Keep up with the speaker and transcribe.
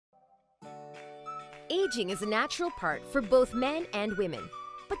Aging is a natural part for both men and women,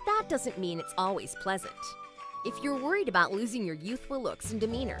 but that doesn't mean it's always pleasant. If you're worried about losing your youthful looks and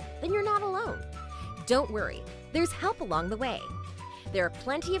demeanor, then you're not alone. Don't worry, there's help along the way. There are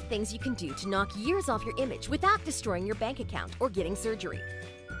plenty of things you can do to knock years off your image without destroying your bank account or getting surgery.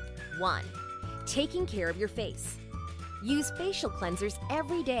 1. Taking care of your face. Use facial cleansers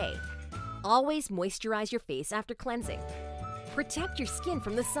every day. Always moisturize your face after cleansing. Protect your skin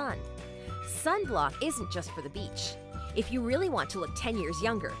from the sun. Sunblock isn't just for the beach. If you really want to look 10 years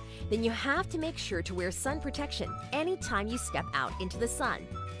younger, then you have to make sure to wear sun protection anytime you step out into the sun.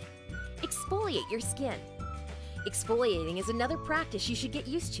 Exfoliate your skin. Exfoliating is another practice you should get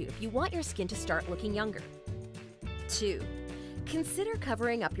used to if you want your skin to start looking younger. 2. Consider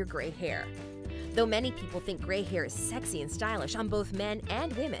covering up your gray hair. Though many people think gray hair is sexy and stylish on both men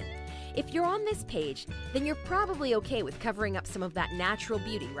and women, if you're on this page, then you're probably okay with covering up some of that natural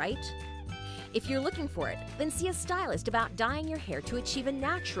beauty, right? If you're looking for it, then see a stylist about dyeing your hair to achieve a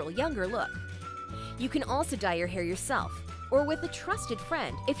natural, younger look. You can also dye your hair yourself, or with a trusted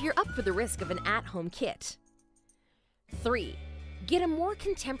friend if you're up for the risk of an at-home kit. 3. Get a more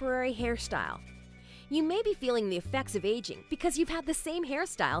contemporary hairstyle. You may be feeling the effects of aging because you've had the same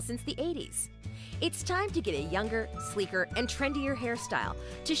hairstyle since the 80s. It's time to get a younger, sleeker, and trendier hairstyle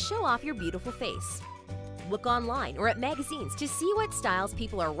to show off your beautiful face. Look online or at magazines to see what styles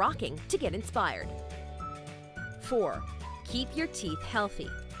people are rocking to get inspired. 4. Keep your teeth healthy.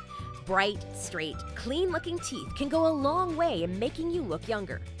 Bright, straight, clean-looking teeth can go a long way in making you look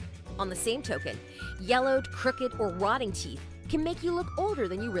younger. On the same token, yellowed, crooked, or rotting teeth can make you look older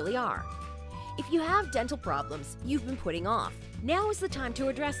than you really are. If you have dental problems you've been putting off, now is the time to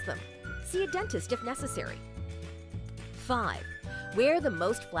address them. See a dentist if necessary. 5. Wear the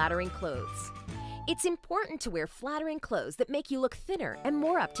most flattering clothes. It's important to wear flattering clothes that make you look thinner and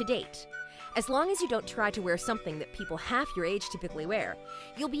more up-to-date. As long as you don't try to wear something that people half your age typically wear,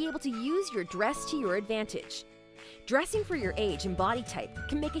 you'll be able to use your dress to your advantage. Dressing for your age and body type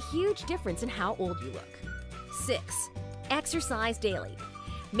can make a huge difference in how old you look. 6. Exercise daily.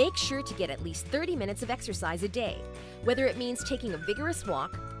 Make sure to get at least 30 minutes of exercise a day, whether it means taking a vigorous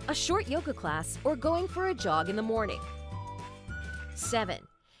walk, a short yoga class, or going for a jog in the morning. 7.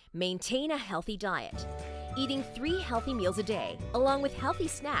 Maintain a healthy diet. Eating 3 healthy meals a day, along with healthy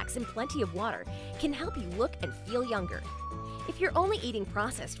snacks and plenty of water, can help you look and feel younger. If you're only eating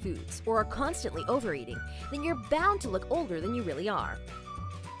processed foods or are constantly overeating, then you're bound to look older than you really are.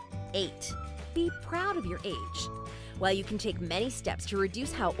 8. Be proud of your age. While you can take many steps to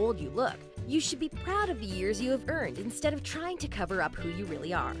reduce how old you look, you should be proud of the years you have earned instead of trying to cover up who you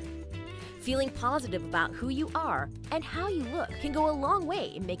really are. Feeling positive about who you are and how you look can go a long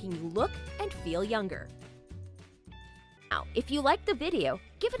way in making you look and feel younger. Now, if you liked the video,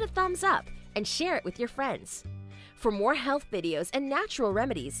 give it a thumbs up and share it with your friends. For more health videos and natural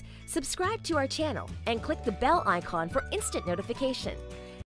remedies, subscribe to our channel and click the bell icon for instant notification.